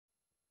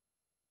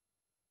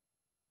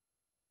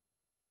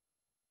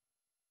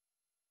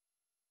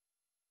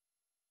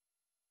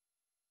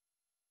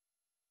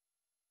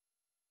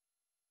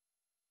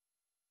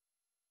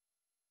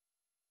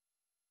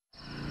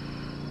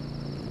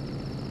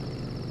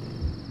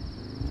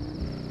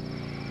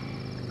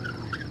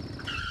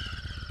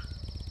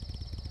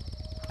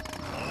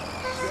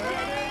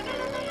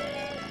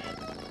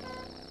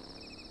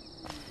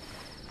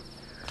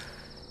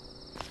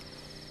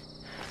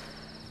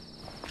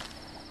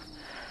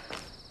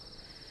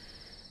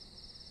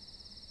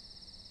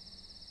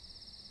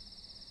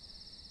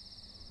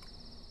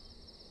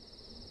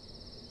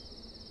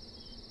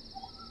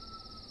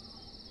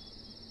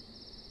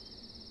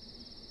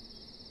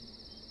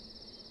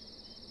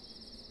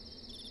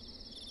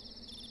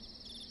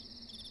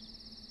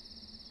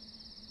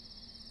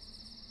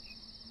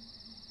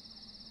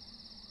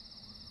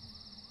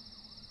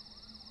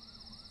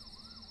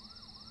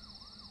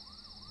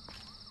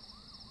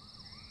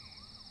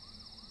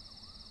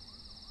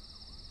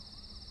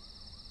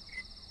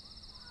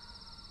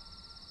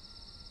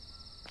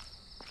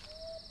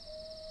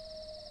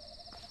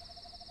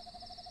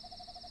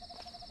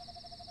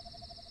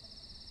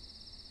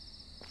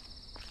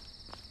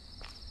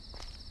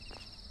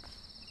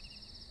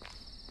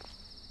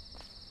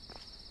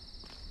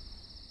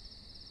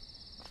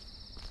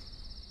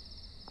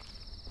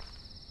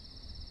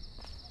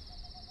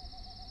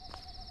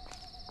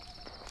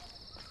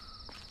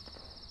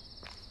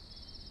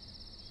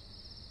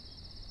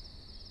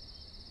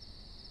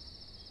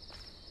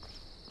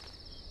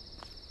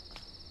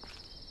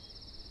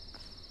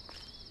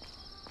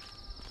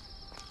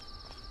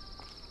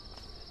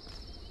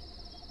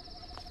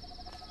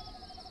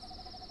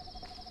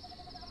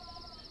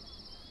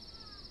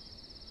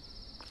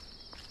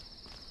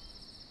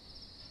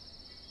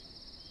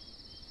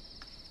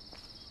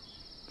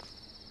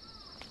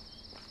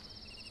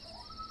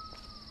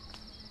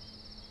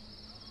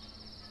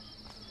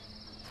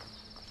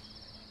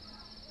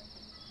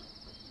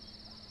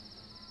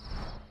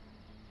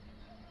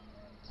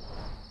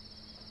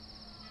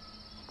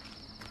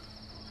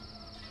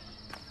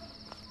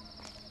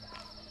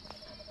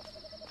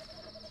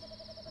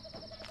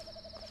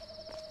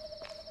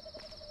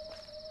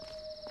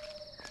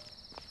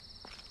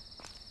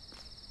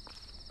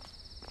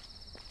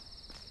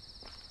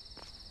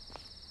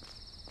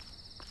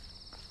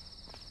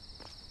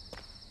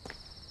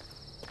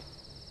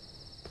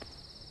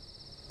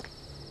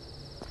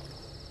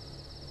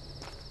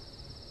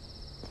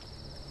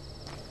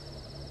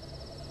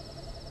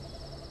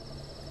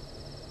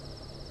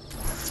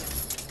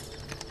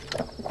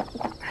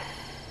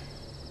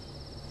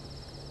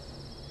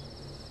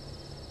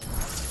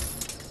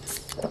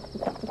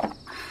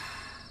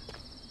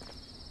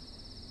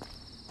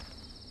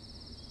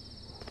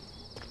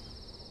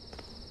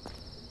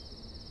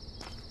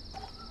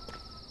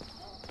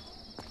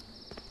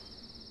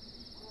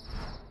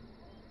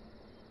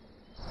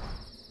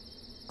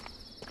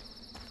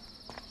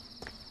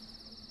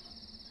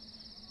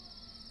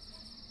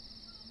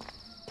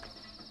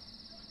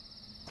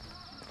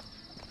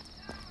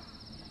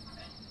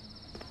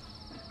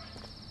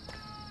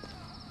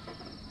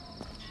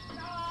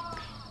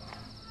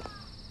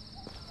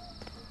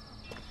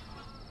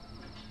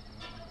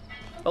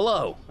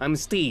Hello, I'm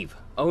Steve,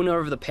 owner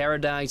of the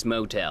Paradise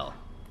Motel,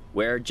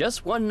 where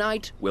just one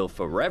night will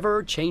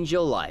forever change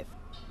your life.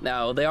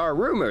 Now, there are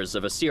rumors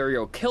of a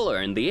serial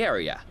killer in the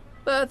area,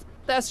 but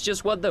that's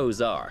just what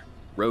those are,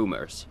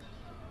 rumors.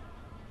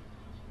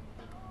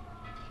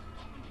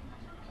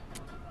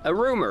 A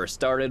rumor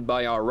started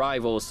by our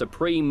rival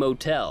Supreme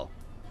Motel.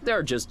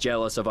 They're just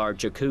jealous of our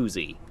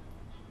jacuzzi.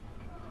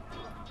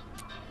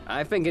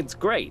 I think it's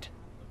great.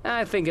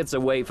 I think it's a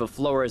way for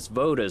florist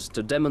voters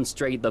to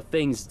demonstrate the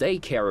things they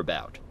care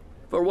about.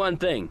 For one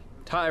thing,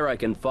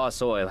 Tyrek and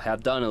Fossil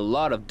have done a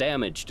lot of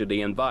damage to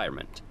the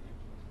environment.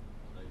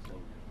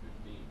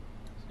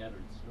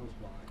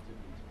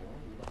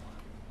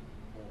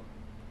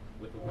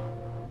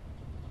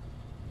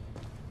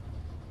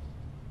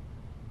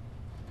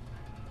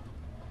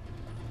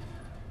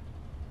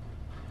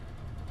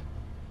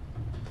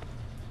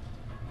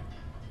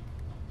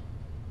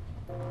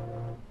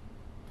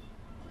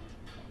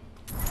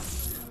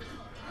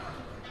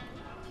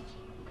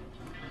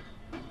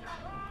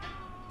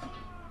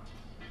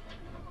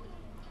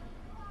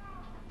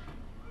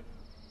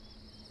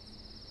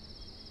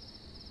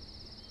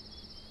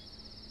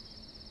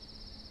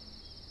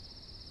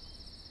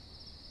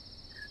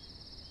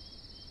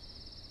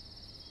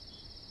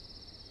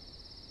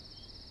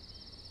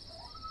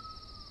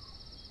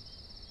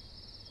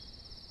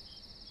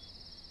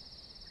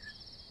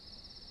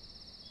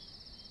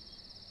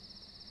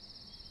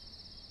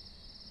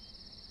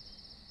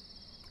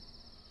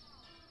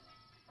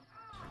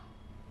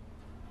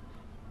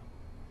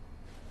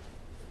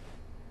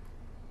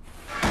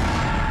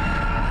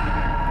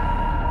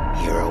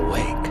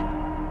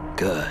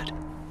 Good.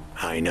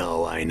 I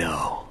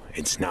know.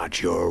 It's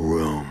not your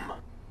room.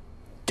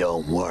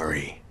 Don't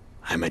worry.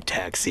 I'm a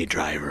taxi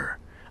driver.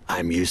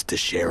 I'm used to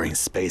sharing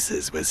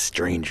spaces with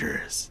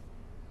strangers.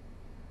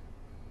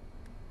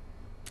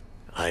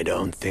 I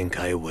don't think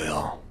I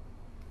will.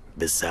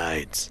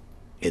 Besides,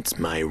 it's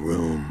my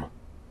room.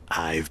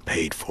 I've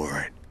paid for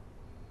it.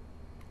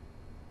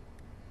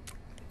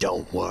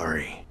 Don't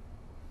worry.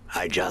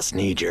 I just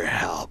need your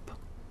help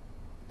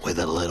with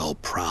a little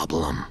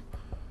problem.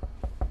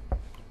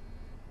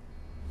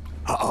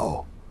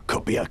 Uh-oh,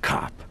 could be a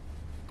cop.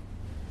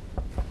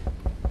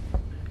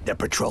 They're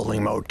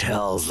patrolling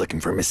motels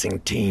looking for missing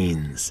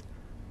teens.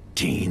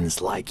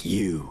 Teens like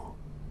you.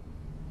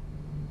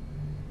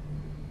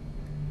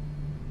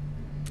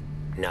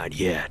 Not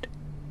yet.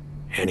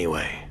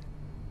 Anyway.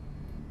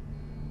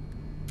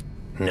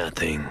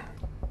 Nothing.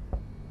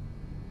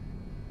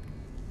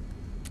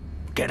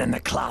 Get in the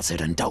closet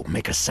and don't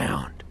make a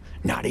sound.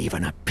 Not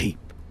even a peep.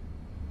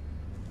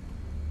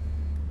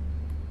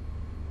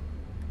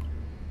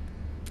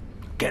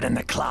 Get in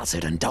the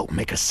closet and don't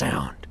make a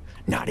sound.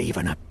 Not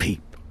even a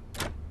peep.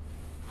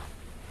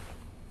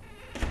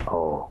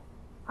 Oh,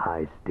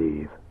 hi,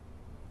 Steve.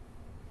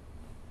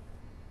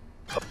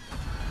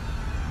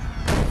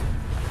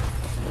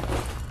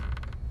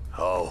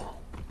 Oh,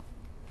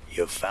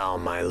 you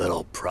found my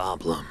little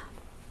problem.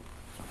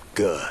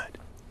 Good.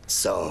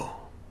 So,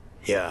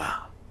 yeah,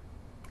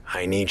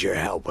 I need your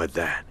help with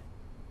that.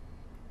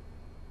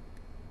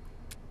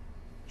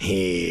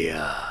 He,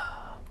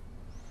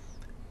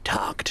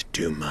 talked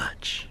too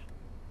much.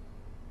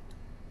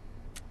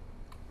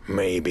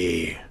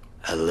 Maybe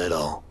a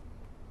little.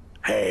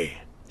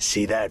 Hey,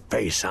 see that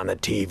face on the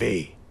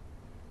TV?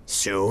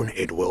 Soon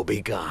it will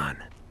be gone.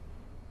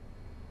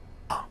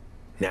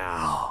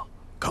 Now,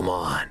 come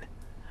on.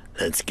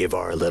 Let's give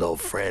our little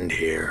friend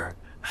here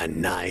a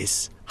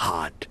nice,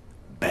 hot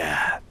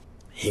bath.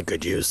 He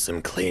could use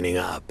some cleaning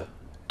up,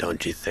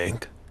 don't you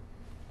think?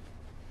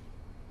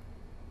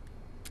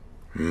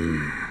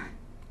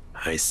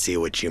 I see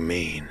what you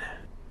mean.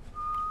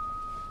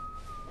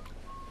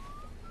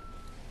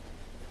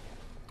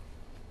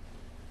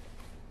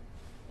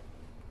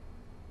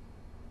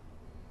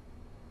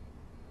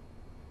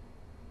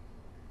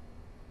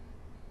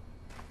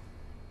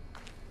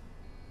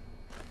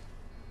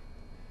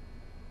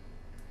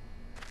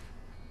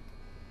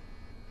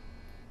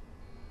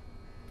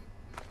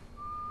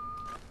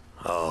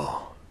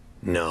 Oh,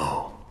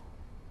 no.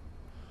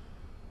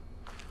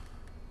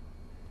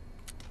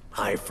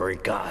 I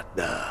forgot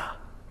the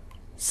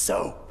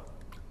soap.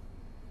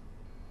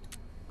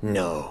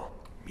 No,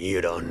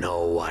 you don't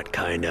know what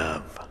kind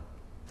of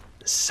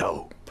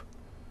soap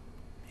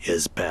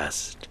is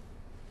best.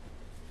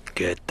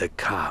 Get the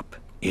cop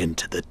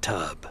into the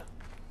tub.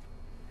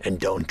 And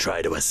don't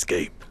try to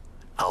escape.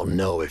 I'll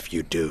know if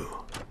you do.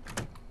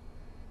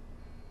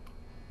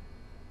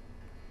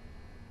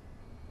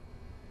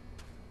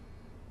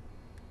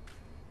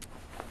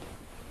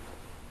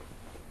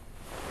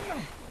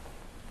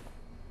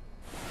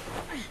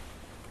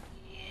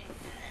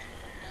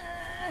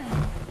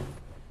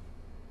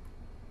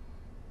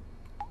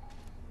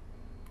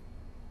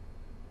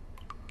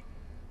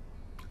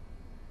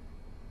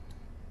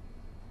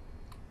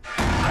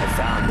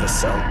 The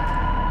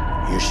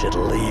soap. You should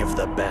leave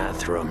the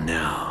bathroom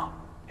now.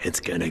 It's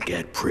gonna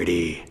get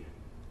pretty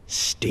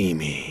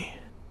steamy.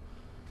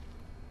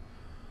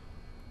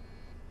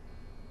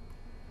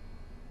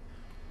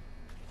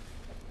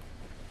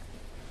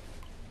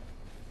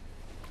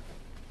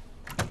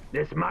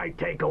 This might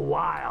take a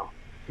while.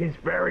 He's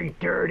very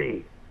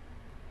dirty.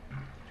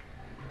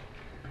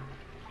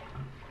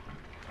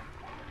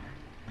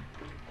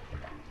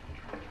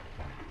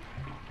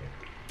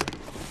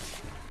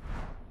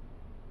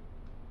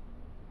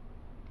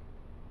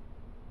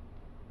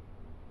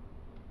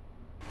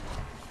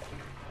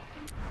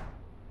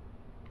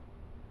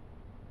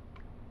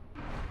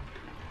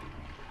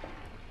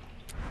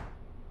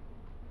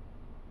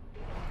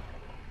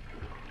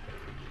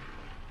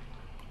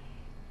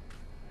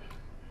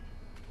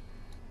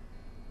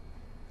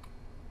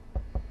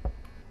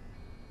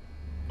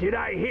 Did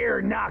I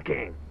hear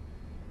knocking?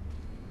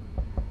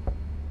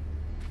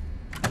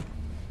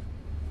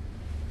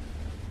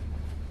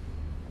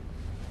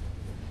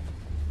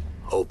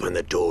 Open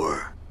the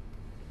door.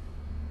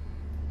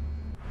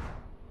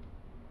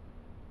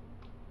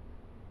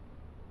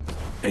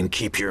 And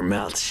keep your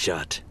mouth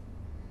shut.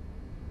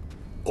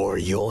 Or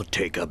you'll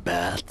take a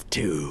bath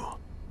too.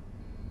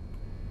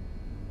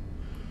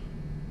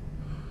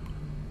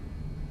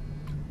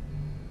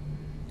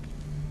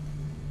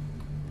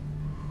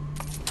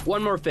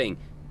 One more thing.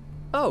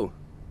 Oh,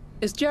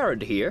 is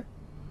Jared here?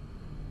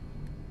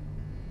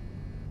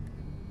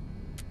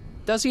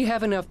 Does he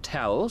have enough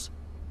towels?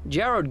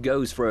 Jared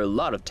goes for a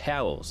lot of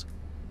towels.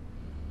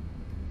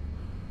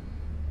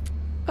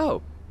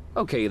 Oh,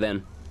 okay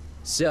then.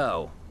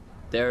 So,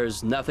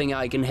 there's nothing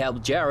I can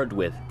help Jared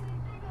with.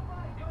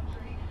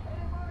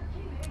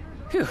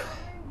 Phew,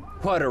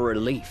 what a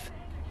relief.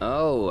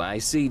 Oh, I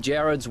see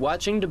Jared's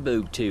watching the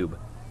boob tube.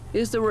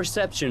 Is the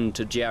reception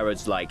to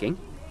Jared's liking?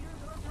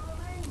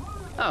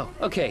 Oh,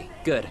 okay,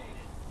 good.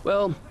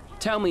 Well,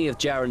 tell me if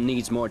Jared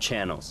needs more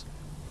channels.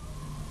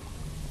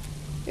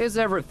 Is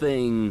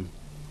everything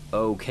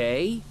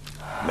okay?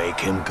 Make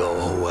him go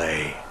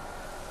away.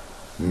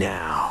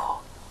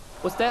 Now.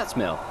 What's that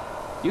smell?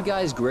 You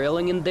guys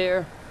grilling in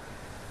there?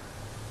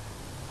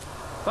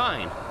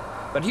 Fine,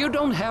 but you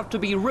don't have to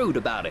be rude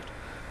about it.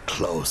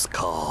 Close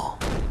call.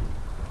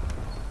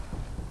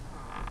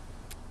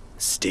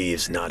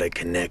 Steve's not a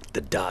connect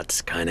the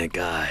dots kind of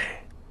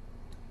guy.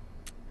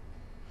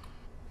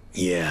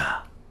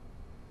 Yeah.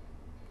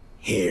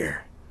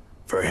 Here,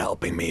 for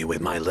helping me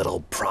with my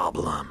little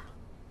problem.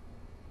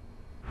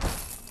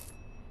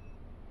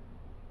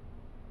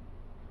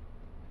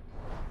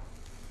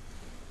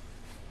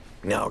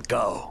 Now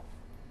go.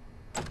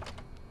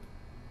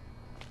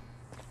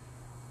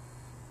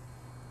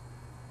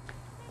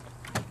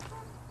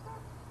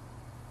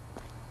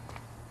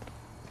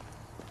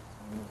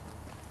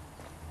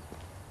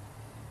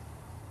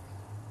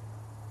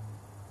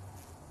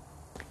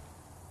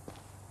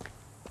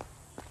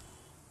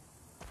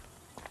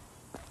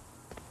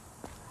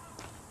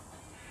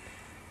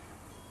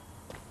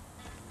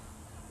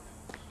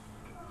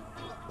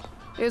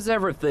 Is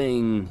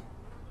everything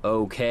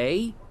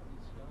okay?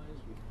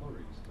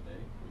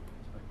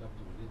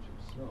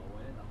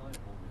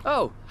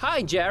 Oh,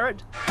 hi,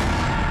 Jared.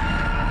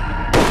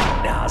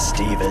 Now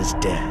Steve is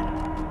dead,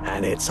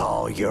 and it's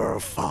all your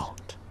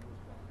fault.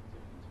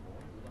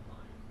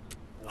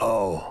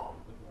 Oh,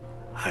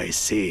 I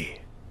see.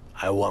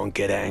 I won't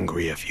get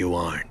angry if you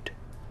aren't.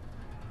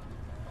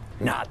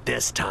 Not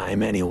this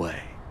time,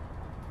 anyway.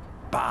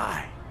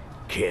 Bye,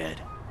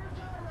 kid.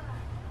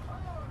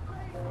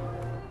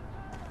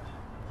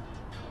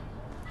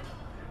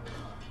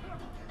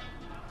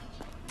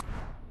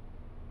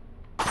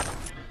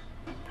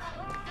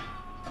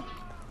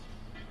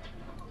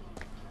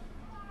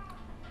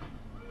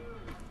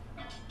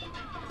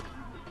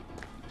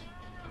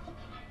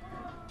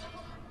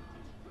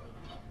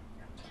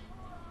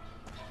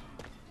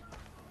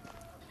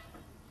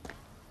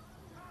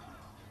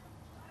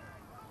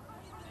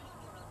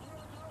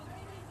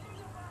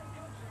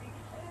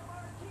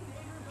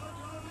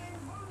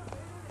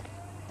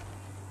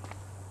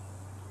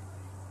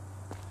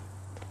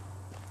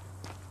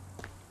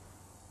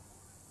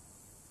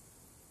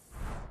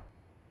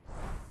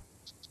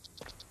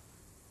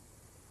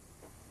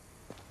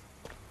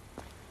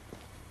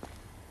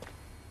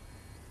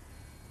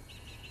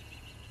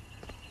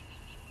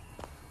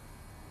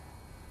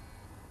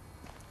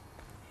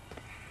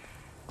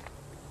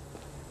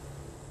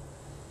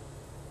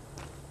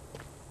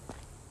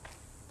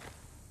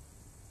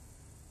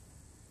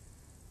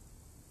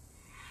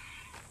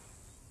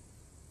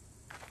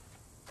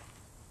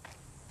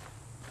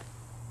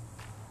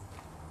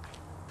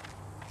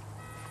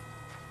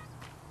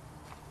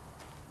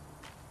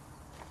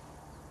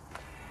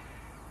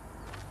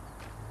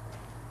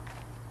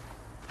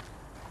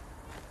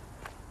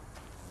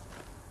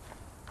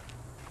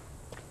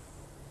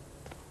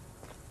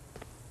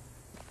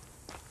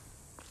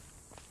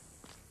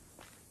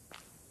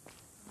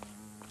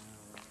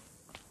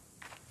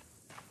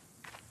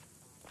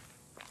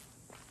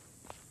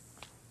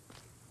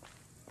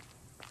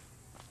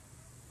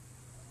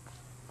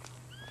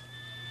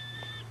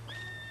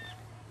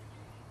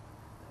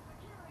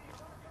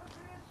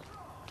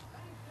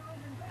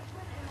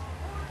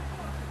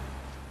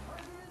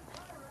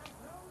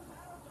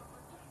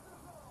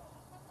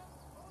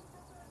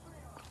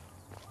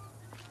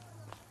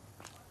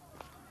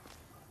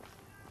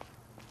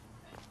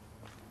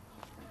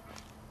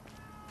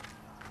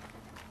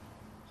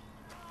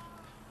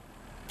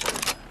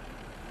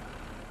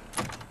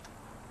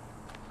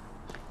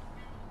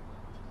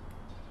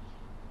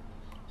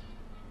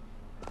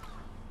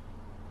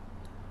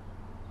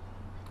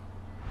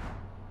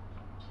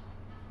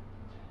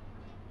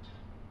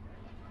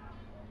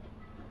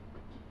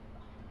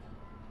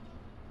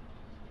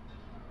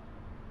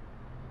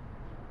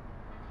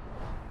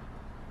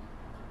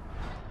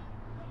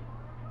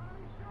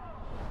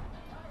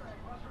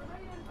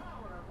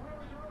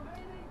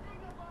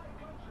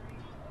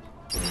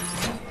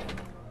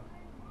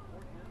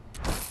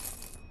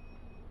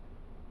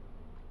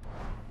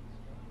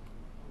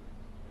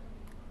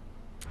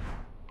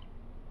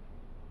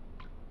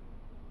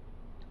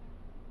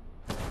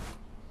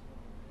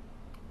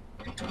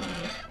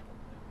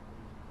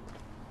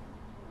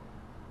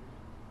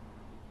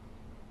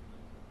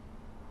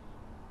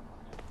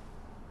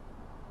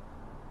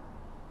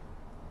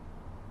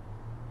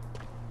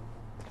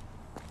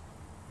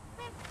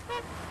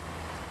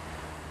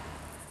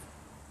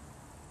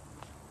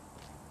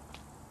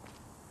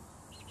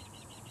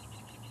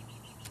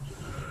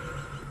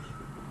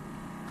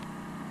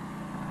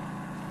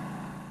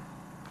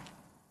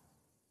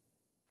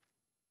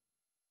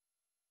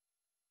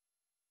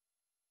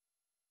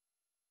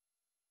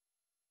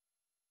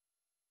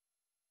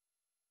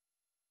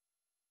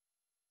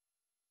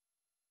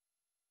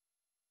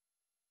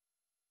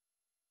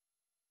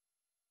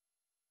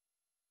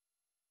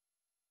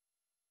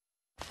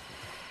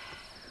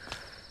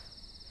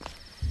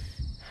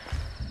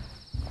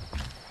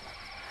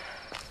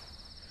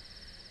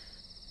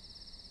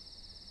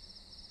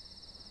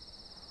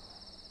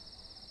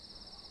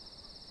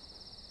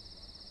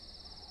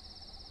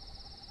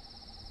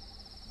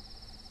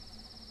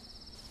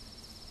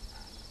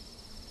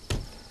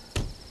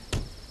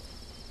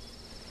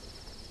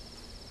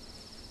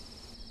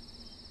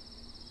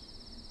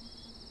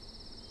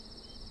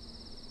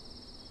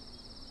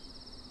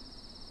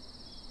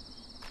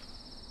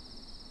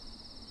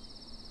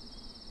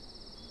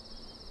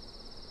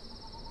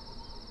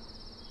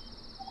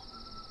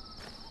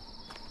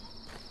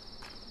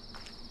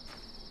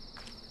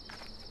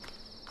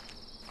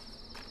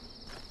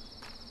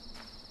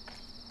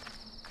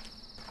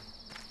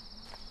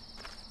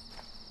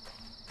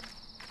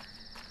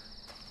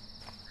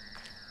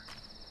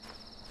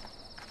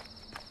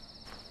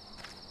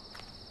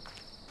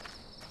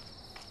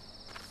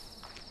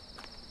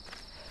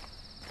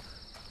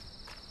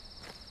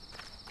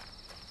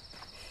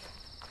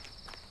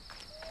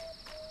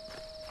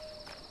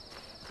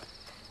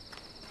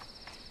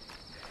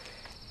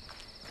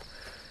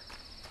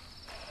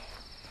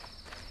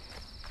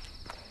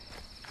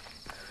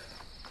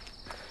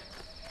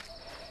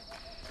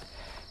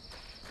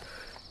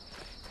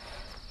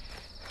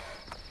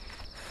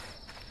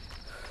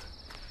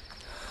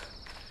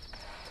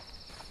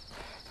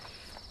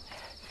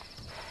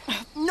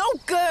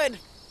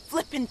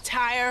 flippin'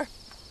 tire.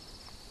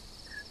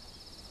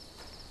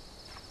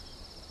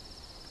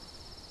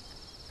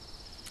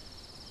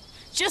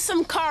 Just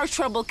some car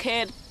trouble,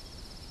 kid.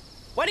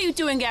 What are you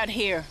doing out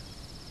here?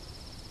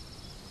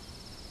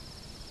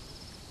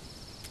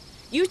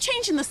 You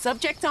changing the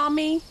subject on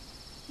me?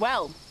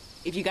 Well,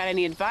 if you got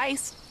any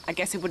advice, I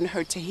guess it wouldn't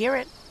hurt to hear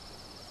it.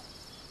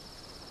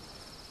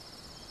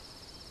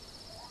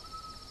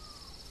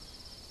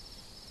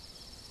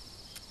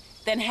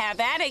 Then have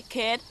at it,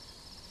 kid.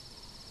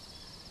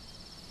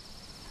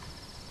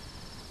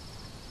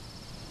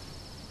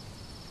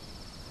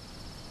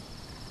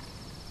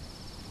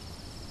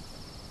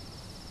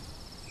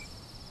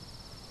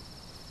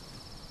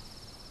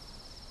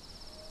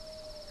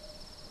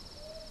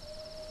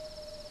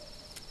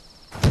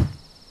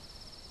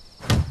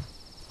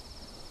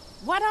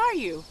 What are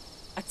you?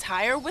 A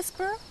tire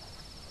whisperer?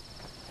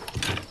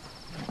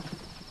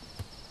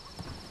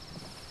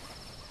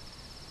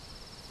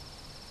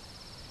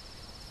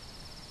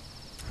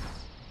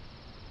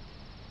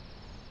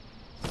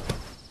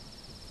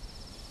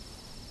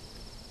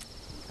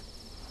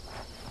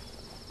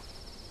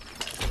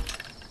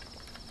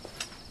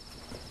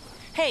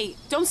 Hey,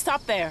 don't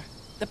stop there.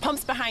 The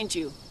pump's behind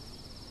you.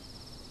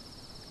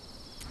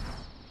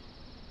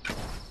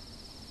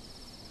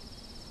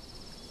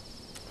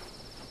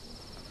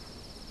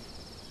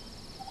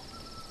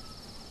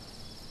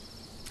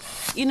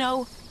 You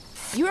know,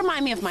 you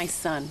remind me of my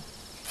son.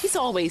 He's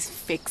always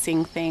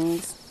fixing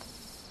things.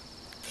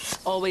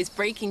 Always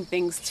breaking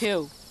things,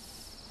 too.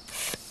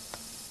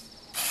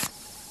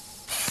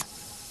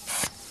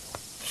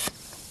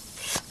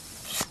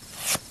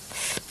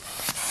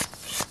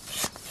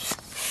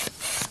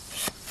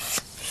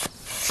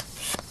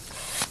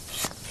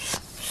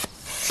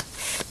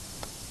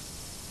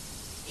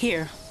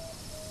 Here.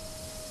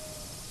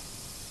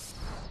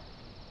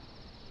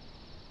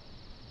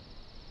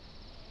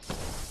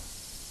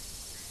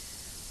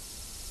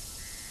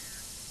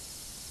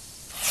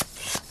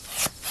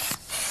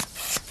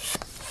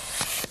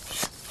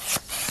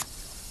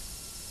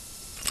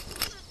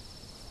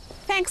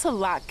 Thanks a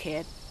lot,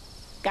 kid.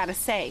 Gotta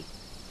say,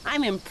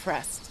 I'm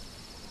impressed.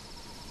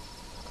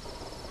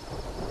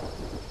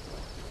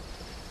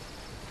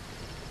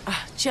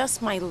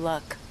 Just my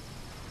luck.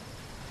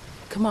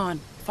 Come on,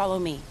 follow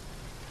me.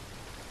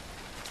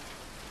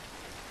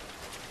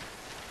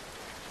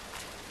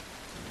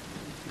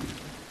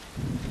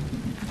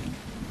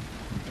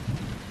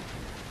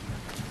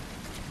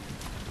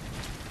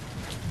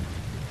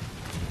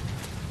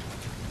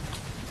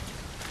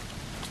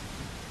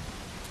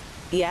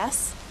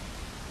 Yes?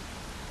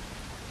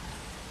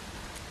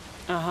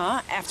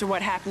 After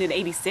what happened in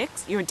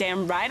 '86? You're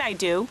damn right I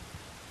do.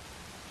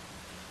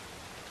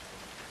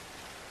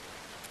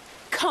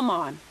 Come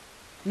on.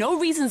 No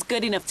reason's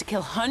good enough to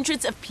kill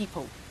hundreds of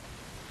people.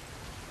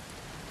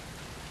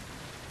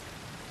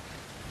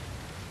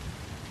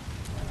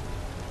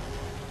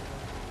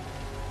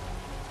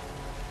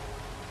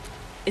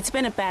 It's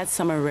been a bad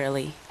summer,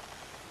 really.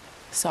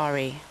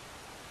 Sorry.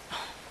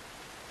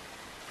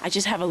 I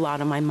just have a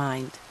lot on my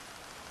mind.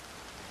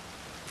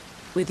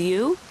 With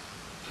you?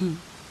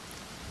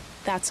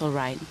 That's all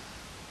right.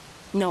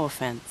 No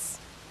offense.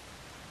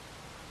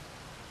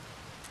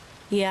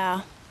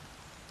 Yeah,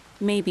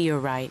 maybe you're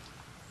right.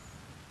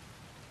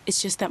 It's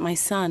just that my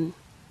son,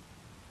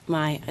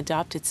 my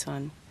adopted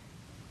son,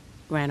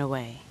 ran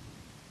away.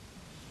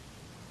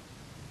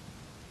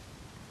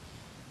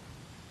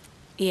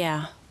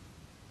 Yeah,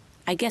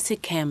 I guess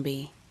it can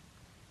be,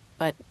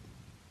 but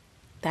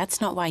that's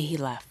not why he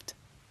left.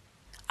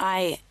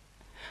 I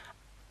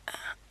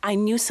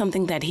knew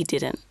something that he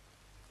didn't,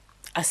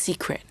 a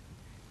secret.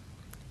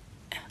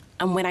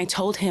 And when I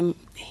told him,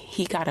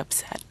 he got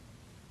upset.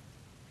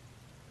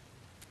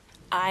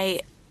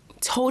 I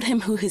told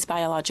him who his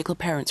biological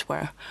parents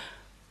were,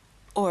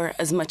 or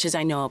as much as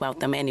I know about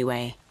them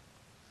anyway.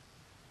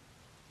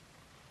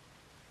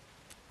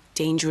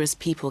 Dangerous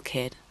people,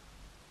 kid.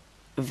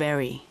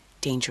 Very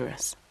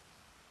dangerous.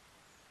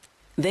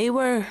 They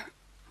were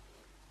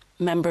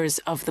members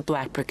of the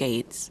Black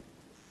Brigades.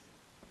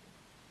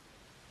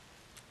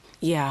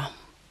 Yeah,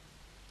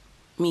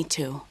 me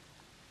too.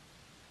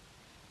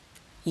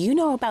 You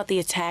know about the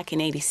attack in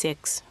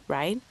 '86,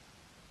 right?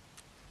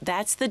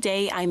 That's the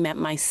day I met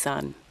my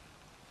son.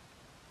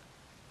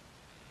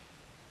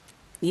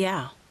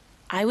 Yeah,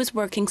 I was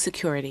working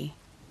security,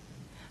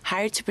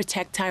 hired to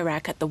protect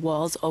Iraq at the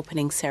wall's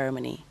opening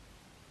ceremony.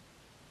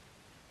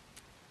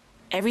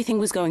 Everything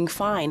was going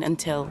fine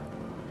until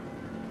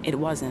it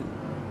wasn't.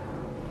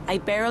 I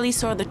barely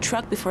saw the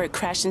truck before it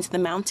crashed into the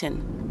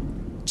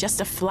mountain.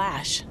 Just a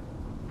flash.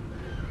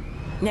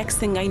 Next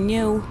thing I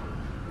knew,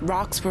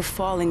 rocks were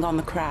falling on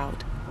the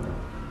crowd.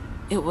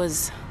 It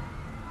was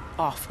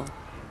awful.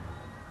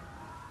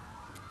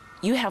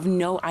 You have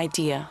no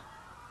idea.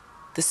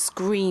 The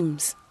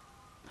screams.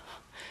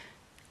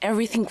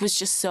 Everything was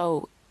just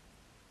so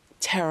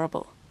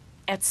terrible.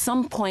 At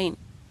some point,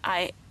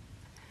 I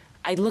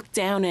looked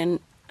down and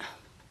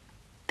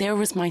there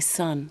was my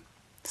son,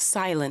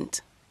 silent,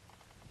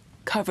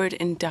 covered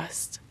in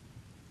dust.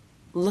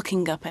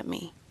 looking up at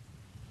me.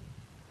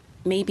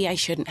 Maybe I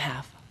shouldn't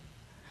have.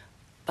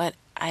 But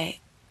I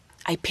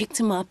picked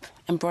him up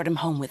and brought him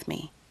home with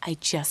me. I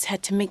just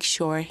had to make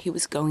sure he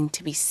was going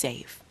to be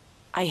safe.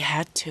 I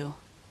had to.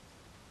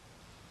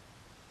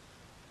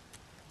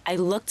 I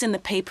looked in the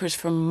papers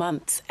for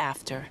months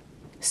after,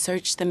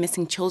 searched the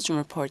missing children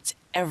reports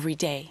every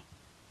day.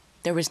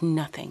 There was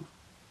nothing.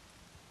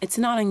 It's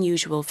not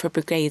unusual for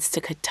brigades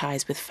to cut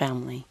ties with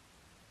family.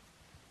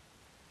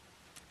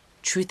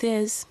 Truth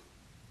is,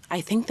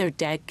 I think they're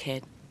dead,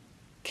 kid.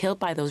 Killed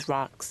by those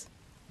rocks.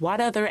 What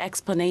other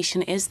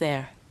explanation is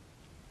there?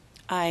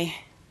 I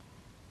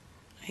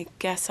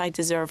guess I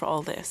deserve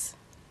all this.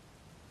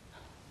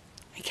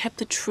 I kept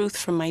the truth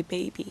from my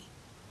baby.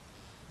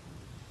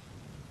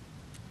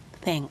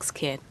 Thanks,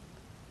 kid.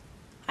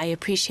 I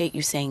appreciate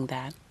you saying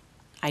that.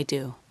 I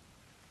do.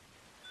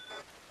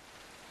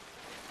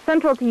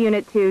 Central to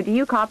Unit 2, do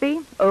you copy?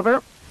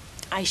 Over.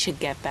 I should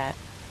get that.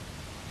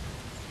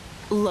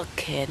 Look,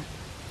 kid.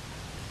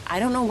 I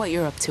don't know what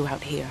you're up to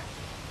out here.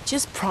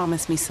 Just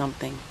promise me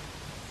something.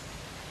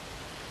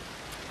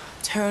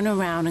 Turn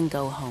around and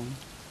go home,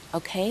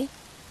 okay?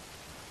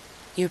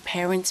 Your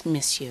parents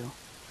miss you.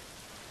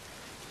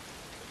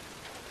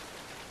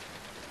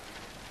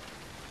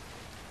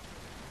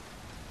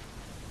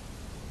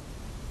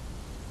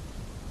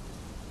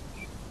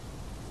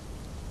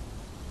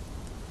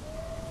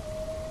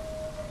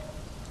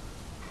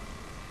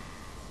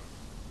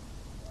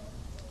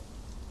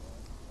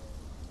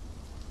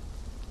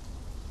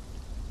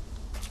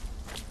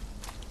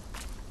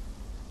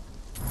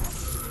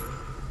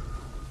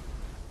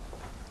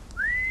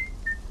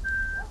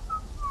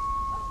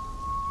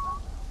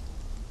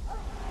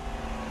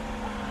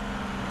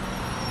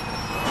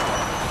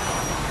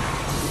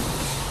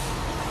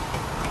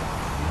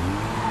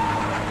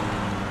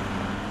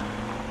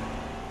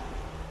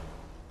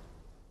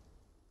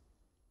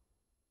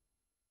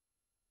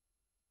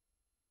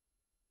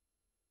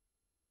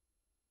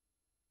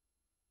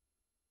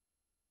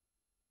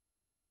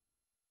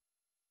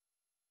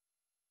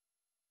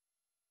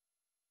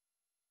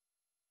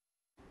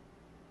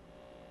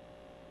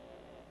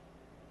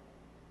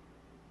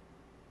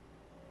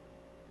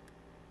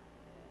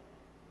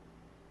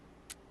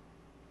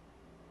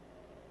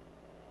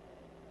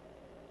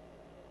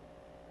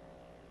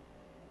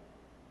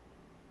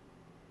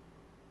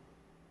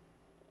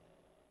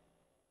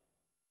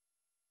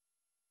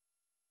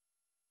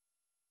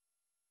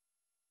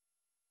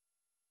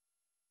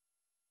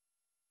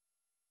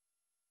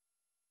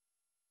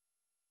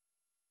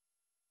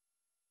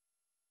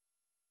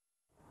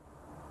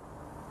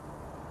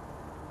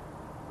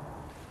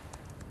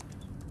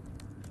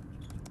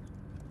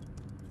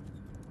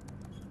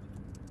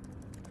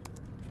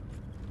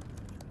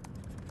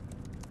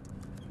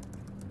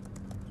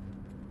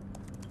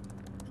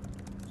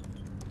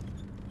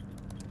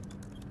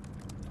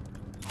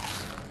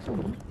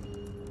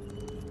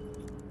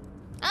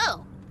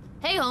 Oh,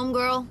 hey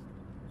homegirl.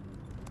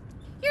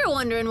 You're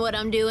wondering what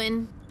I'm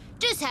doing.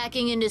 Just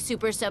hacking into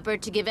Super Supper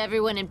to give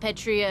everyone in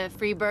Petria a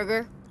free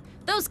burger.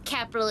 Those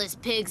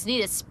capitalist pigs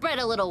need to spread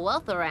a little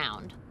wealth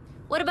around.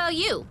 What about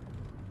you?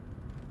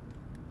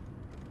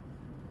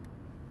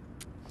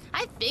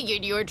 I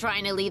figured you were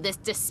trying to leave this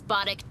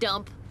despotic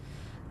dump.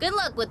 Good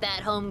luck with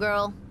that,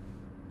 homegirl.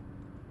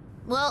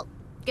 Well,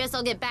 guess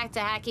I'll get back to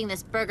hacking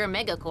this burger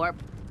megacorp.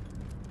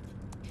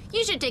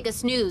 You should take a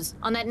snooze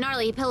on that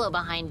gnarly pillow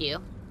behind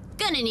you.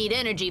 Gonna need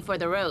energy for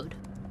the road.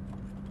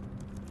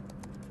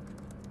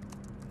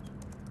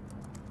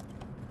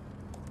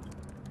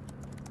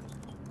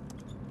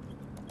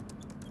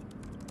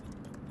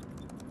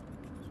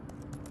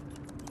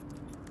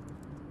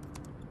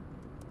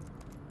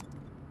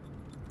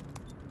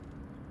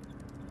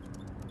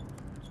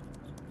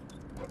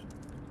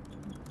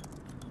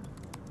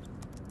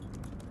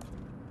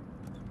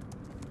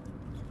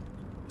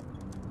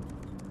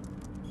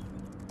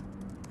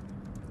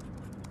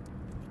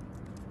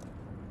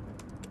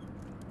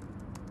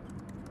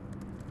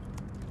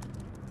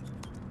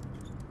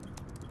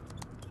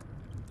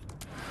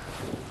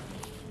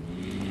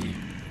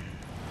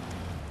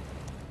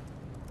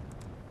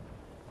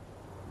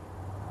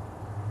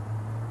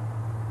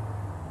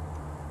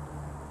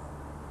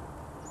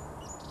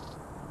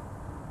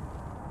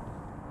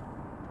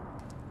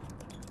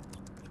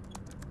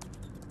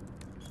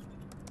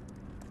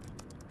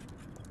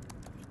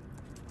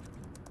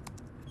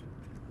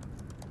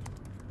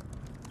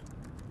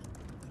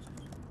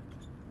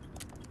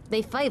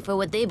 They fight for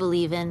what they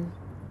believe in.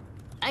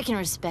 I can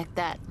respect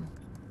that.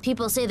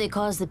 People say they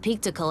caused the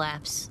peak to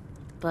collapse,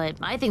 but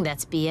I think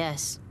that's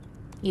BS.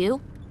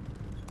 You?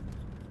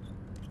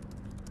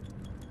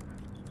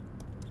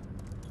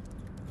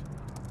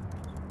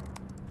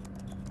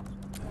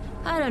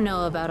 I don't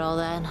know about all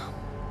that.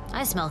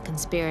 I smell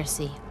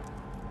conspiracy.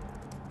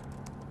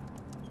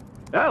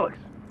 Alex,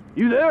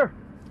 you there?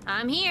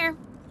 I'm here.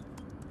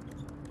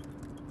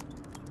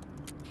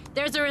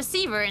 There's a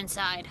receiver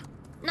inside.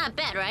 Not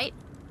bad, right?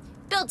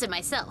 Built it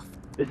myself.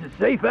 Is it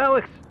safe,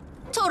 Alex?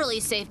 Totally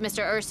safe,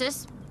 Mr.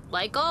 Ursus.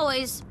 Like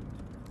always.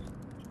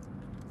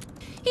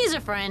 He's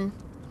a friend.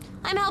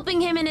 I'm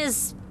helping him in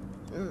his...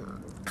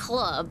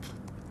 club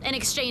in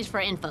exchange for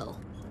info.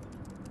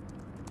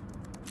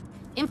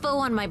 Info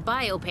on my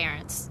bio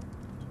parents.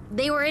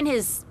 They were in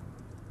his...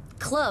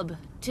 club,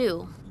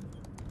 too.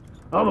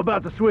 I'm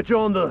about to switch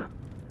on the...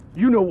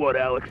 you know what,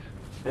 Alex.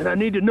 And I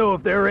need to know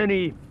if there are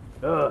any,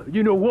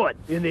 you know what,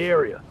 in the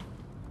area.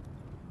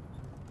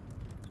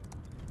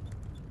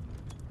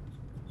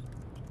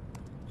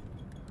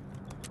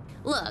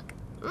 Look,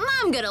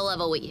 I'm gonna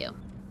level with you.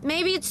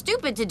 Maybe it's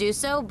stupid to do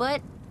so,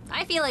 but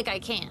I feel like I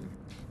can.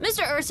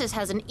 Mr. Ursus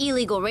has an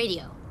illegal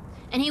radio,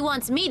 and he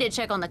wants me to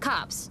check on the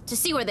cops to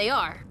see where they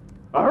are.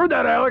 I heard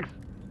that, Alex.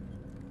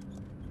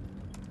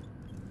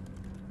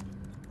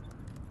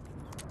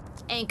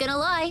 Ain't gonna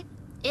lie,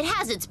 it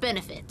has its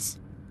benefits.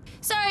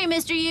 Sorry,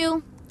 Mr.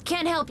 Yu,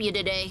 can't help you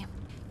today.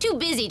 Too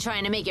busy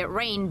trying to make it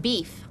rain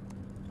beef.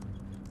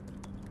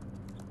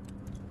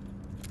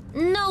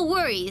 No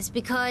worries,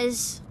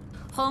 because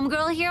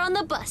homegirl here on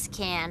the bus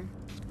can.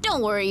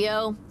 Don't worry,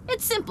 yo.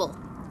 It's simple.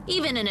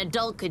 Even an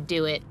adult could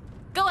do it.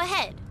 Go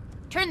ahead.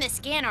 Turn the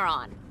scanner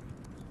on.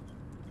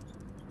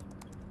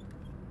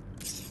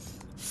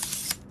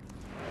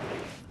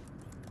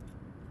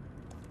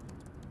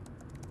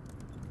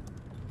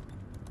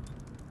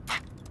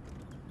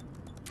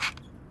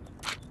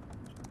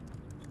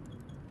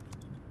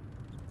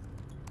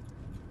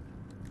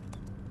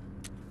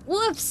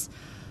 Whoops!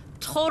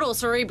 Total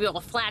cerebral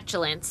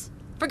flatulence.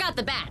 Forgot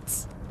the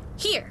bats.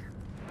 Here.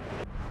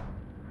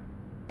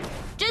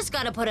 Just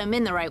gotta put them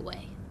in the right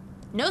way.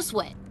 No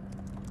sweat.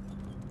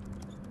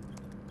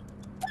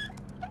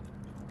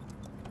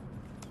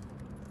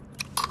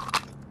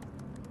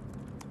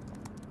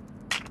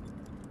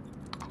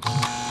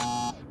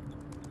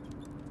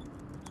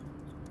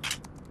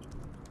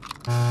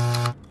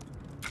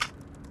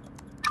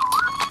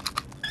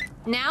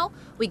 Now,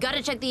 we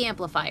gotta check the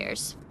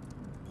amplifiers.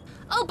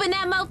 Open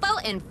that mofo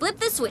and flip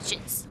the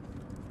switches.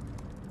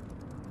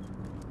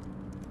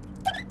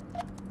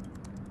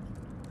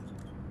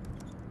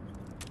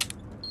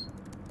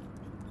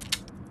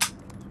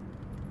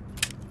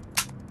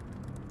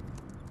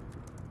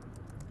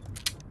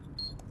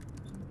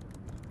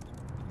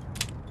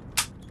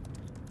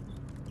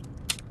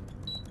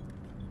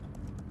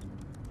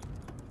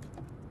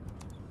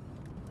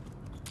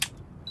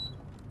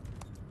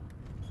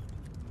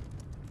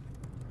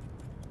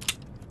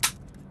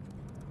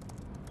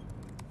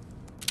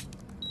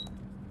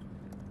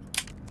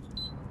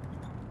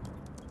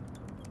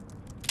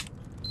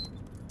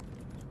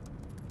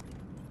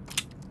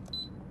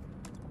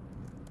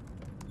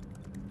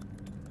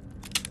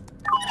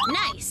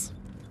 Nice!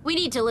 We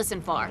need to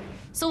listen far,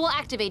 so we'll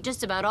activate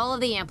just about all of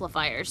the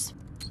amplifiers.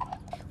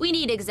 We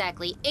need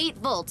exactly 8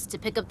 volts to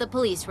pick up the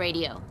police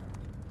radio.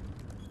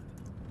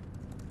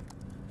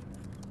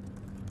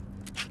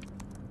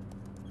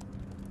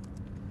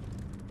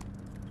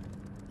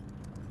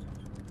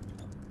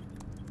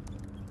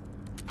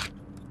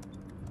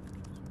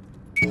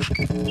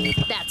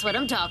 That's what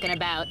I'm talking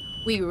about.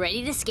 We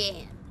ready to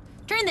scan.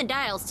 Turn the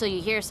dials till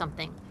you hear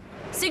something.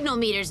 Signal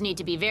meters need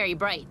to be very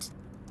bright.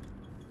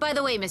 By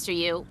the way, Mr.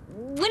 Yu,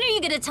 when are you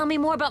gonna tell me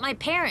more about my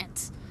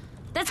parents?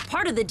 That's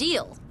part of the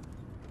deal.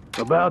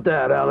 About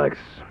that, Alex.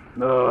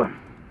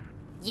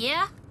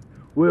 Yeah?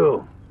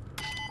 Will.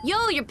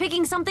 Yo, you're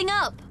picking something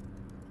up.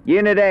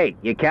 Unit 8,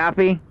 you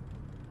copy?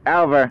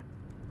 Over.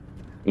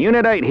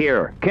 Unit 8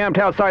 here, camped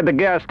outside the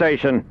gas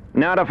station.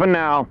 Nada for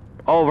now.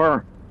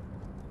 Over.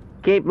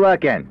 Keep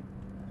looking.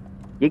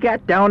 You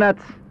got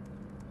donuts?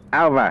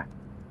 Over.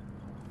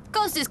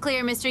 Coast is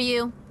clear, Mr.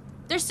 Yu.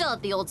 They're still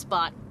at the old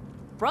spot.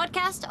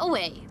 Broadcast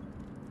away.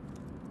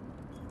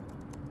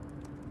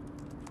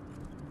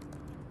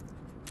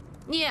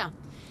 Yeah,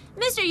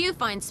 Mr. Yu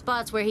finds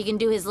spots where he can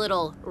do his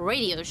little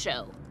radio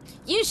show.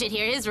 You should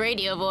hear his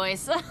radio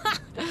voice.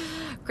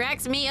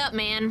 Cracks me up,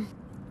 man.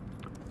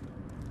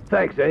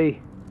 Thanks, eh?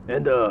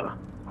 And,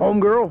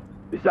 homegirl,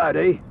 beside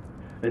eh?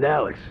 And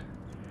Alex,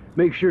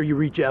 make sure you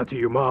reach out to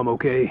your mom,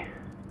 okay?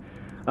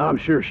 I'm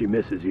sure she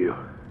misses you.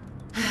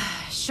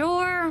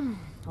 Sure,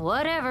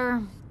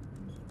 whatever.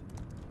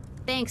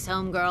 Thanks,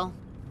 homegirl.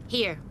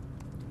 Here,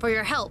 for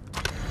your help.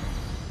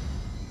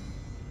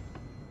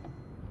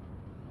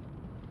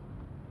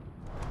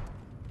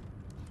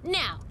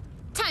 Now,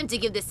 time to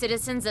give the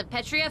citizens of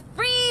Petria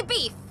free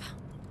beef!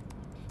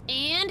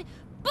 And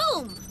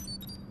boom!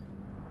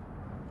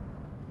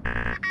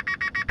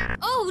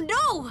 Oh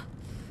no!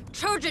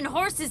 Trojan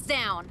horse is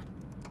down!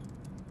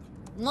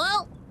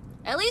 Well,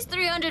 at least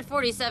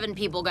 347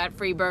 people got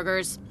free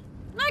burgers.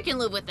 I can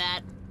live with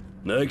that.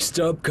 Next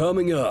up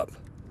coming up.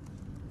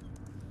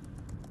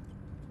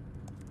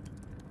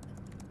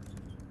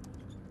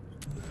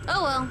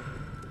 Oh well,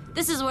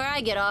 this is where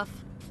I get off.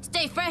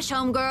 Stay fresh,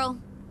 homegirl,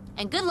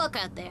 and good luck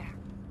out there.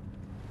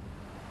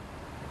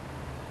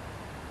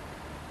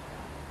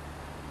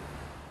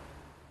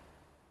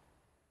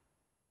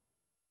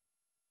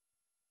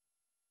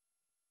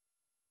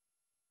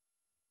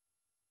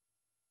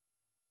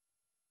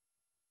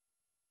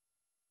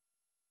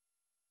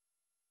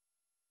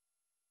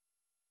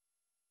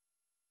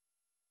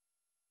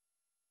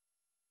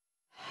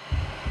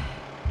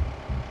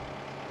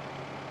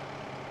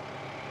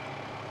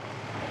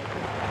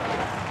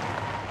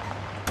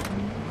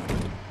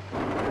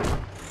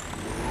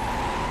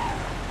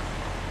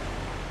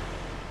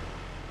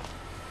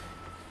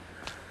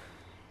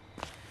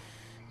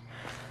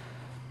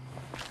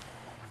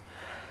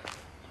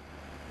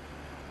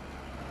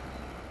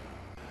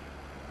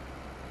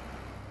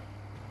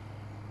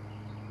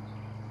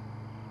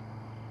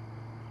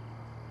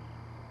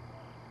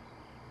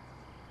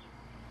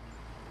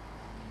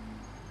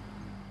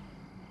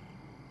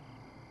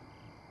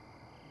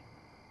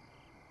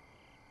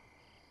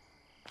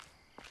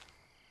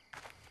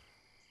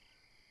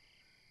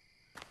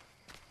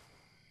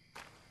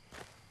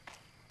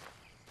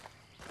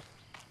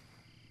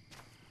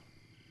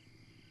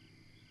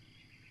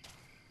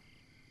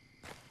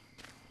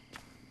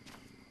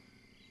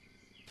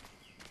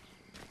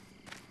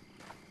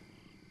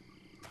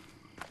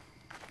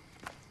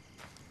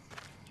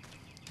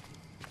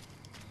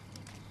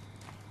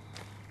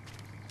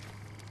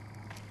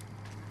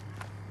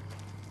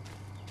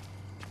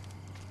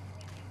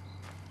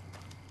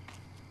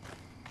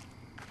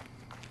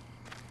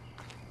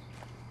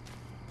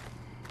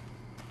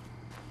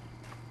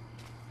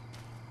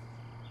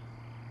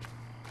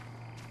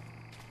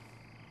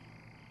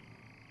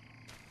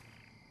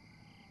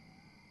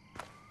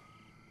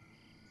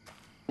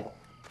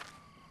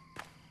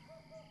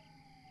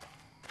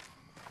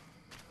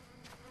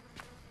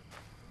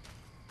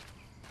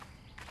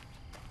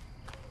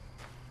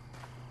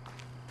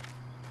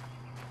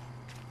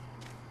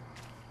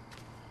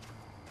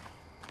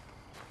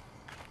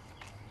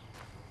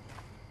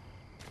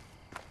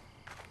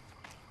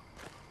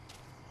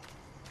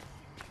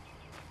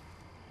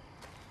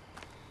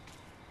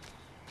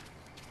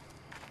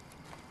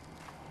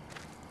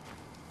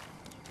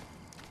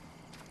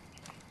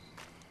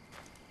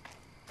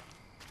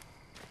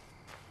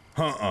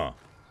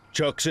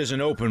 Chuck's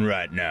isn't open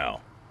right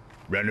now.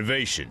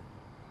 Renovation.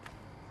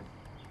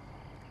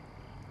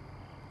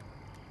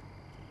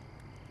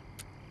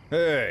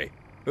 Hey,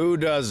 who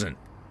doesn't?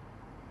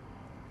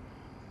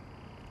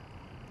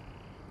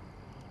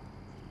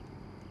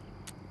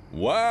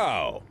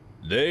 Wow,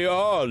 they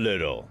are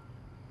little.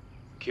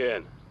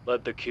 Ken,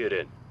 let the kid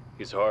in.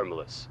 He's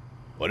harmless.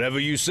 Whatever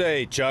you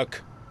say,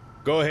 Chuck.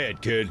 Go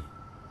ahead, kid.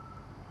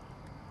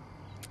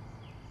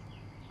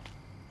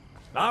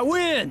 I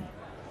win!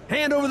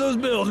 Hand over those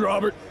bills,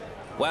 Robert.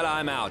 Well,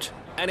 I'm out.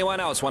 Anyone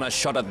else want a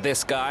shot at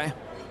this guy?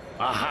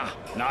 Aha,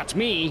 not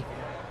me.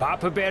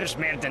 Papa Bear's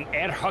mer den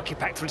hockey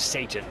pact for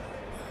Satan.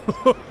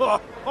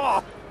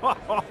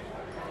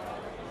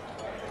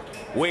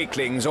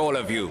 Weaklings, all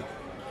of you.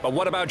 But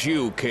what about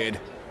you, kid?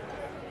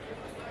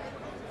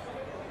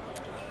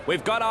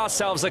 We've got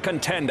ourselves a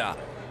contender.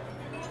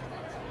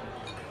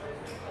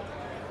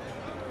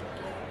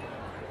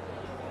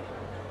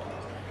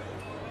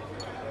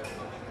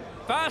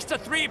 First to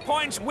 3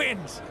 points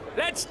wins.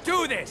 Let's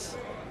do this.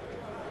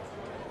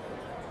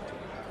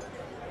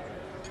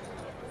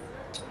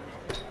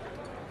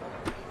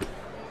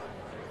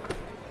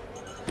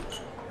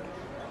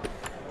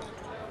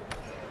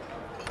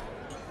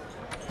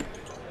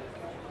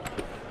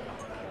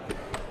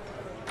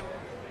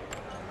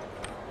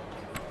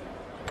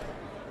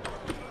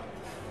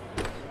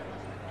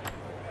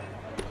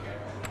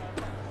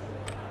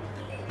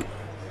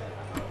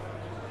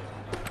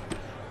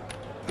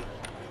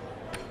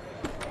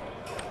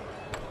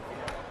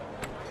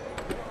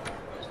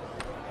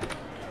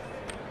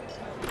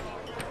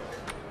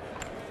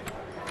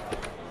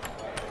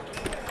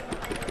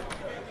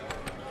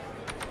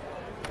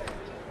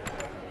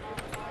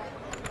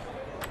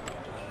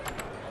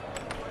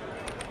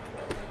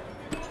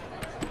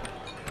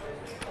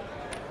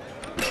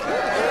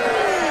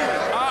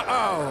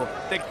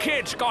 The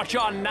kid's got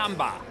your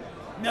number.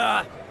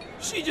 Nah,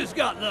 she just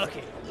got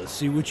lucky. Let's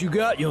see what you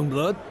got, young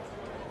blood.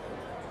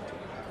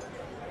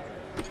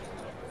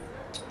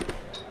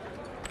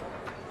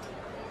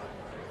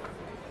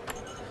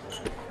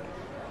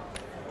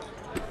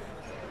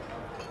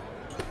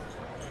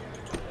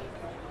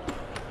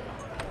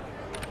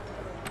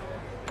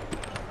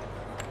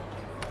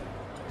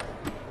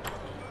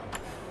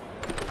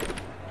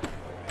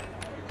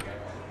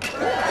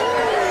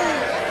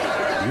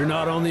 You're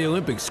not on the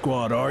Olympic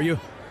squad, are you?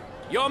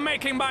 You're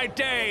making my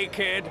day,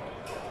 kid.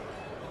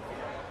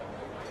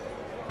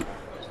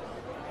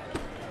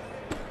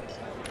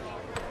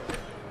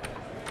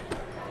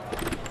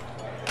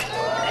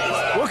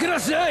 What can I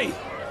say?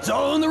 It's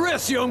all on the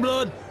wrist, young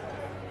blood.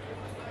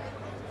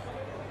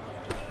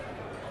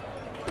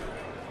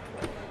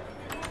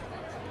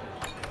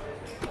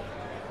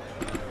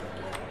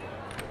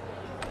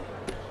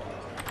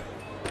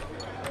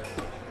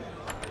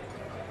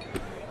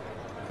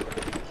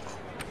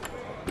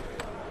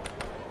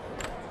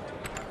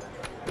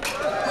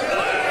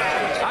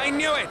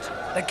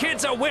 The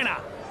kid's a winner.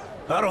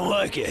 I don't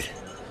like it.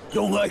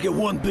 Don't like it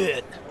one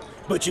bit.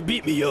 But you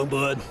beat me, young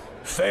bud.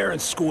 Fair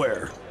and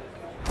square.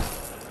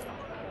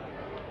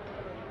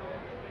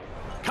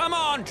 Come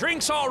on,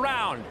 drinks all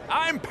round.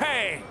 I'm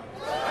paying.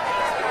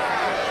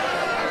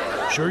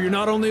 Sure you're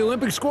not on the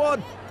Olympic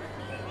squad?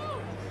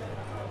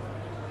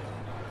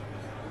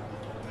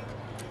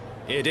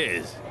 It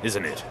is,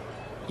 isn't it?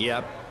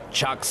 Yep,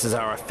 Chuck's is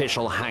our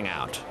official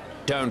hangout.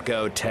 Don't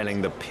go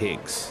telling the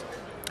pigs.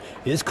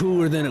 It's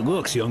cooler than it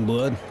looks, young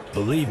blood.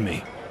 Believe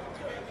me.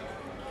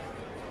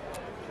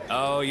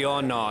 Oh,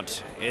 you're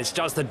not. It's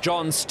just that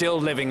John's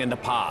still living in the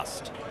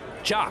past.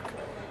 Chuck,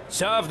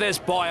 serve this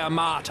boy a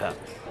martyr.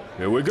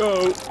 Here we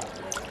go.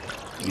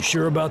 You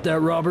sure about that,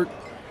 Robert?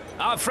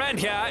 Our friend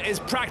here is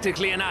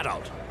practically an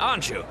adult,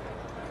 aren't you?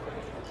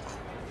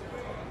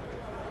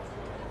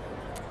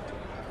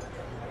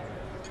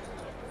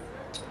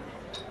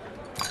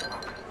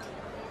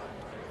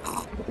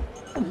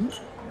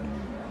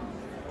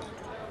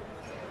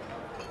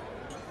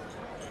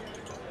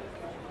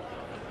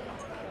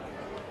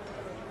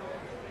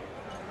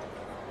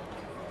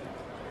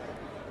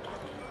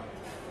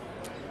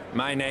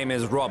 My name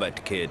is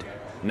Robert, kid.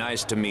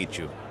 Nice to meet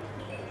you.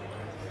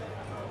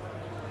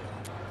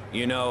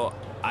 You know,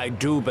 I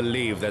do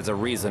believe there's a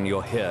reason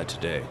you're here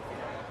today.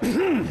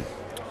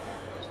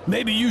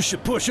 Maybe you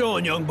should push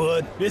on, young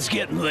bud. It's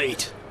getting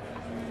late.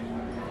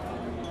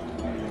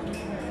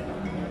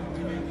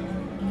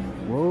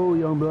 Whoa,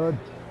 young bud.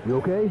 You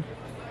okay?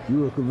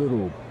 You look a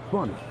little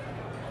funny.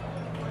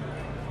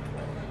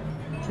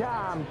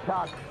 Damn,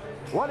 Chuck.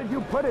 What did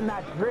you put in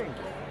that drink?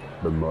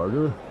 The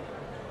murder?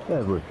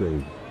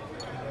 Everything.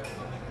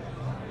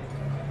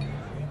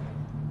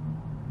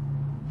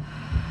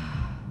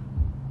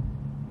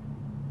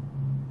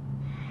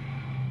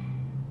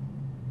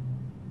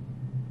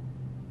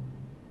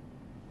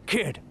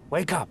 Kid,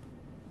 wake up.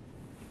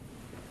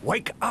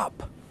 Wake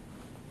up.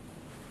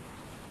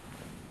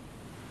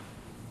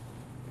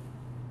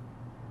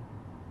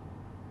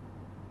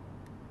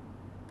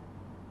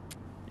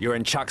 You're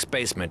in Chuck's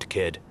basement,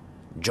 kid.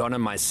 John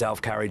and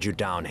myself carried you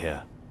down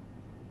here.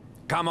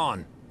 Come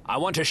on, I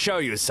want to show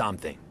you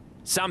something.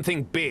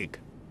 Something big.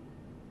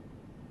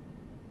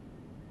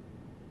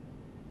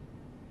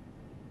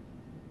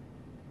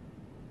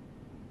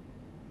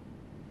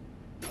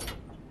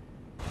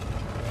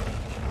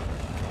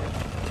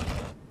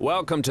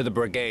 Welcome to the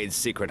Brigade's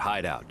secret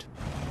hideout.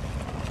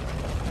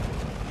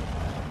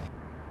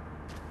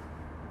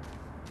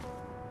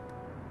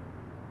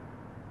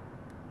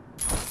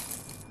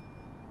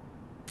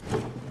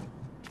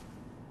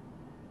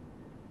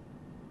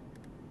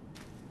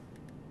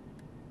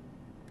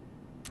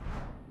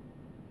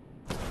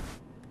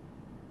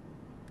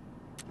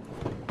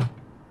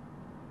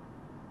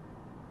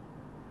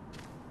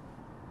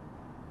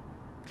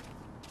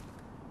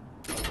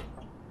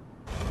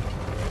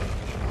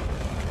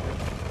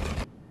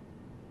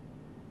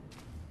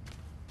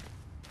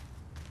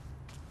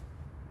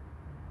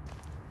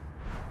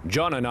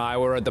 John and I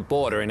were at the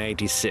border in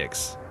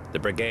 '86. The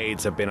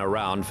brigades have been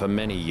around for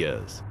many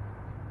years.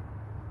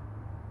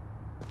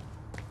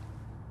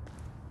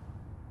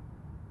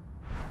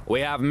 We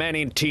have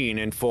many teen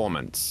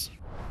informants.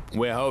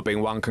 We're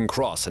hoping one can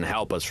cross and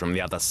help us from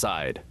the other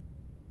side.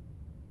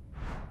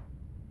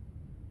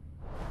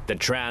 The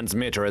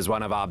transmitter is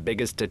one of our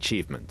biggest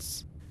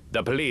achievements.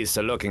 The police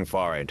are looking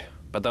for it,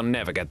 but they'll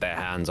never get their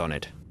hands on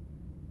it.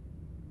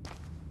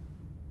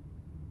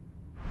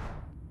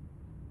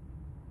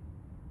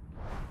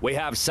 We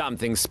have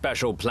something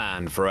special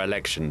planned for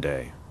Election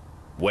Day.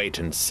 Wait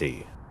and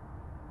see.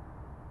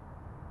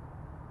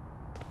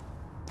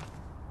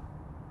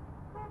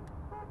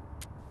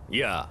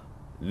 Yeah,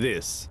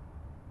 this.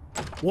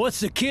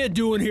 What's the kid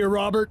doing here,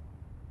 Robert?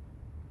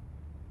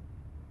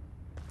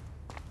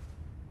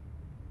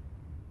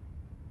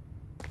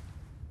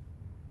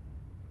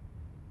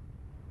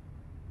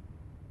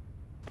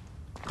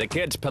 The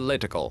kid's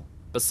political.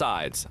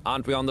 Besides,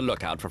 aren't we on the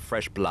lookout for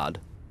fresh blood?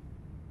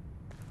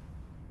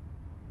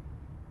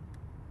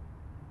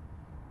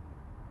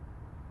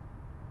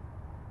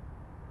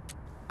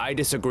 I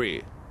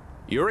disagree.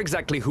 You're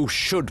exactly who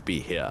should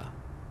be here.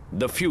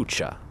 The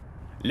future.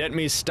 Let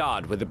me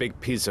start with a big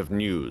piece of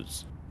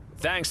news.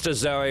 Thanks to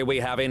Zoe,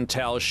 we have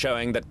intel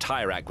showing that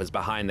Tyrak was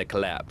behind the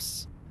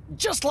collapse.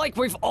 Just like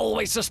we've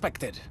always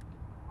suspected.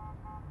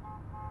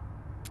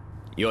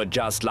 You're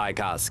just like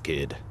us,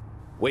 kid.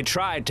 We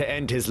tried to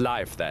end his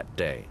life that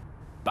day,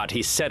 but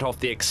he set off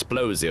the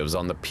explosives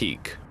on the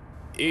peak.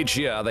 Each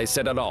year they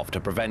set it off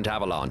to prevent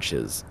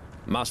avalanches.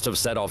 Must have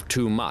set off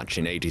too much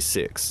in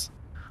 '86.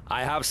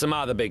 I have some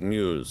other big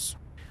news.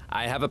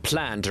 I have a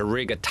plan to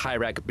rig a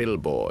Tyrak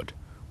billboard.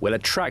 We'll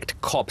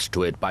attract cops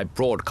to it by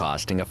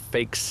broadcasting a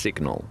fake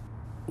signal.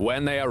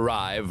 When they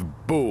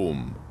arrive,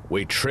 boom,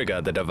 we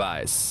trigger the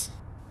device.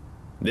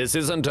 This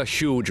isn't a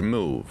huge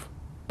move,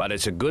 but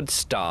it's a good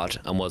start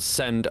and will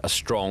send a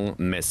strong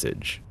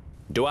message.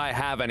 Do I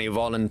have any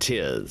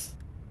volunteers?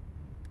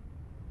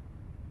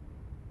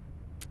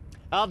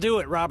 I'll do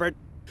it, Robert.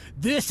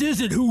 This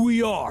isn't who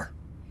we are.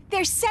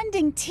 They're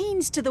sending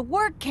teens to the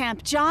work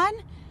camp, John.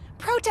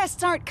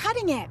 Protests aren't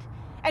cutting it.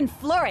 And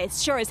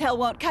Flores sure as hell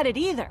won't cut it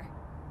either.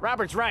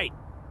 Robert's right.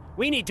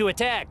 We need to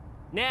attack.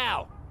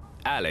 Now.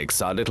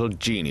 Alex, our little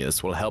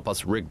genius, will help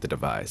us rig the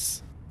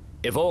device.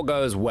 If all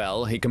goes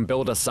well, he can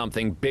build us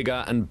something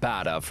bigger and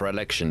badder for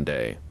Election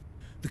Day.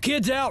 The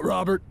kid's out,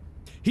 Robert.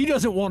 He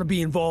doesn't want to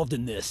be involved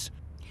in this.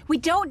 We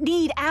don't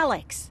need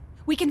Alex.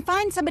 We can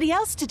find somebody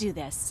else to do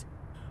this.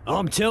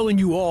 I'm telling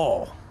you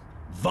all,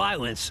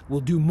 violence will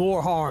do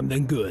more harm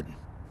than good.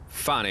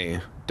 Funny,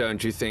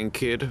 don't you think,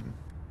 kid?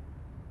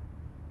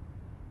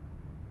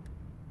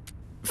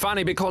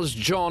 Funny because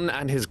John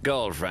and his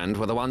girlfriend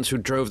were the ones who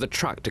drove the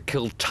truck to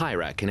kill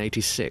Tyrak in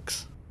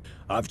 '86.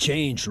 I've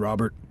changed,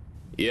 Robert.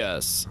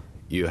 Yes,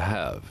 you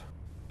have.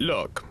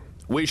 Look,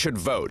 we should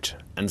vote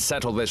and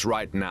settle this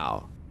right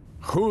now.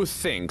 Who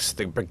thinks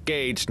the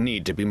brigades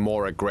need to be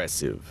more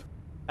aggressive?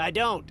 I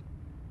don't.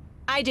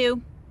 I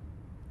do.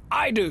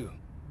 I do.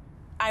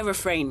 I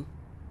refrain.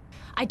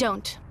 I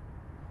don't.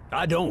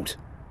 I don't.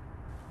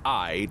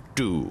 I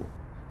do.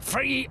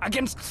 3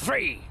 against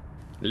 3.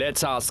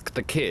 Let's ask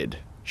the kid.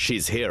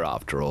 She's here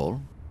after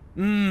all.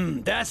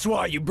 That's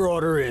why you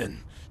brought her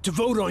in. To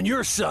vote on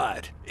your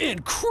side.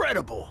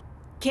 Incredible!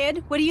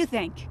 Kid, what do you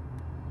think?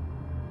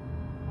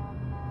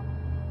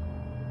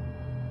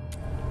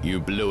 You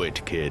blew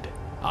it, kid.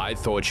 I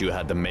thought you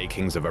had the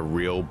makings of a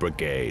real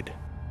brigade.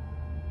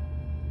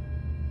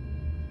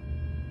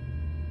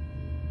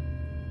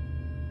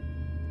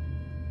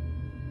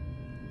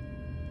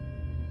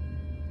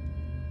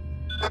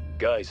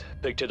 Guys,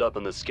 picked it up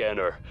on the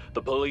scanner.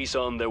 The police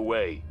on their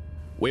way.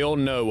 We all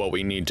know what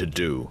we need to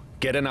do.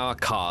 Get in our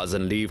cars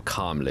and leave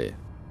calmly.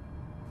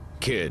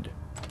 Kid,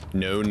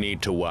 no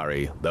need to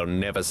worry. They'll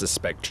never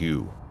suspect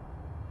you.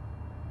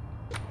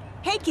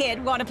 Hey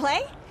kid, wanna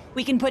play?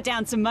 We can put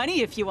down some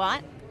money if you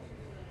want.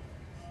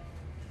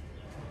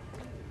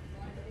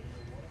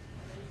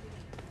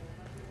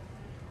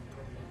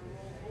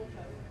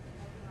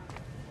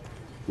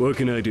 What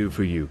can I do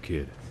for you,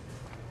 kid?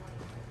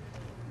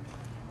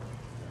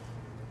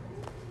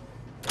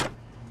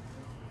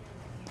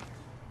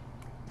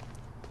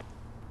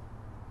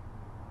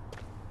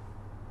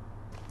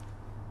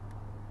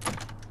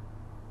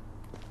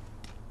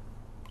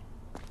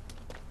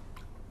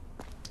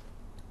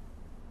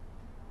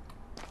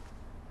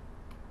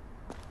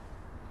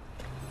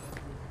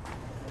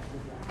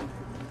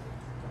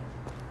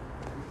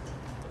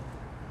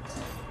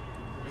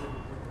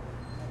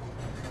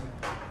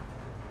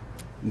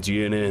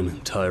 GNN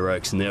and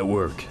Tyrex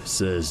Network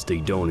says they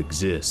don't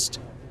exist.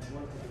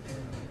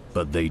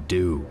 But they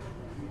do.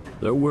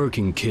 They're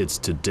working kids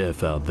to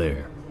death out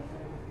there.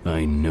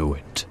 I know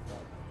it.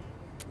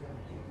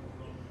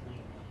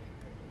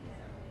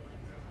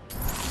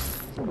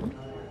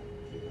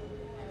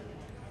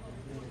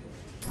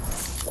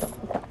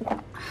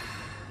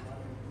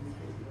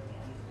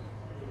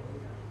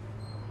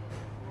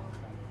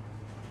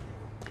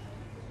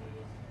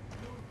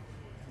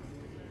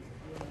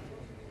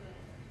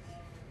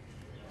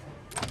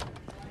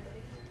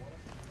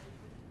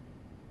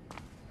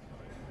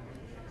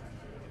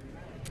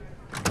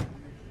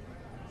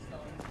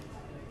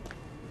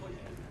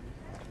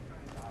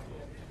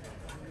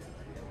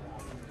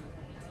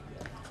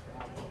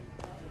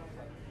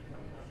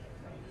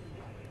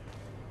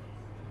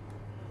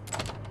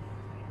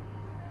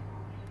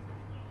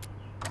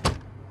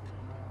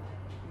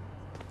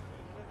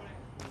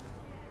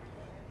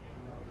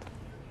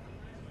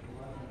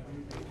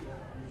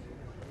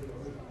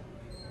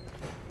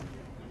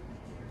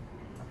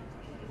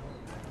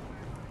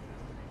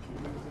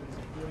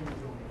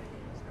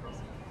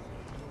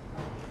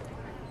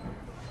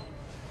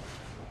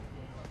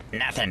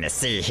 Nothing to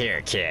see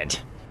here, kid.